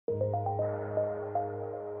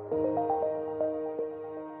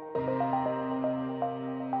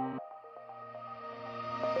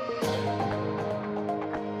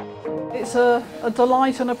It's a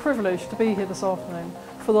delight and a privilege to be here this afternoon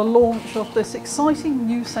for the launch of this exciting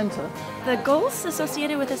new centre. The goals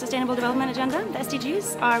associated with the Sustainable Development Agenda, the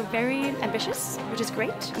SDGs, are very ambitious, which is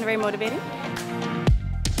great and very motivating.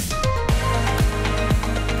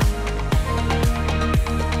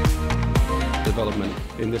 Development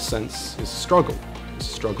in this sense is a struggle. It's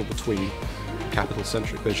a struggle between a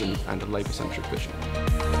capital-centric vision and a labour-centric vision.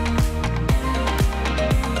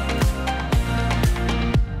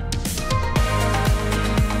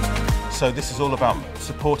 So this is all about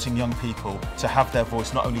supporting young people to have their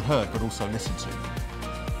voice not only heard but also listened to.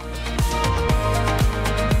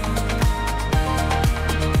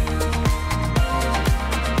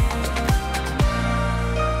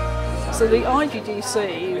 So the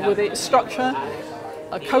IGDC, with its structure,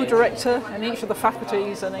 a co-director in each of the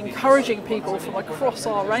faculties and encouraging people from across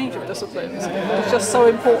our range of disciplines, is just so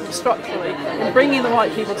important structurally in bringing the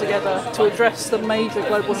right people together to address the major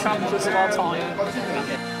global challenges of our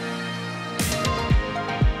time.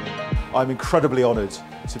 I'm incredibly honoured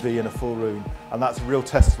to be in a full room, and that's a real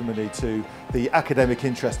testimony to the academic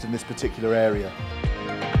interest in this particular area.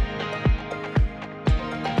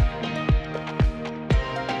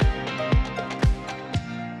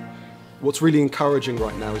 What's really encouraging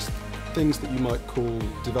right now is things that you might call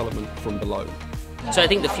development from below. So I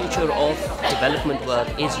think the future of development work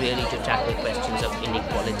is really to tackle questions of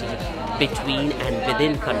inequality between and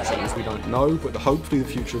within countries. We don't know, but hopefully the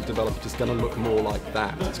future of development is going to look more like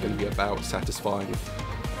that. It's going to be about satisfying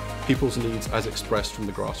people's needs as expressed from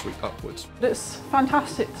the grassroots upwards. It's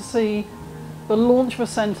fantastic to see the launch of a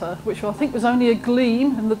centre, which I think was only a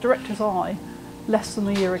gleam in the director's eye less than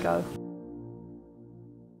a year ago.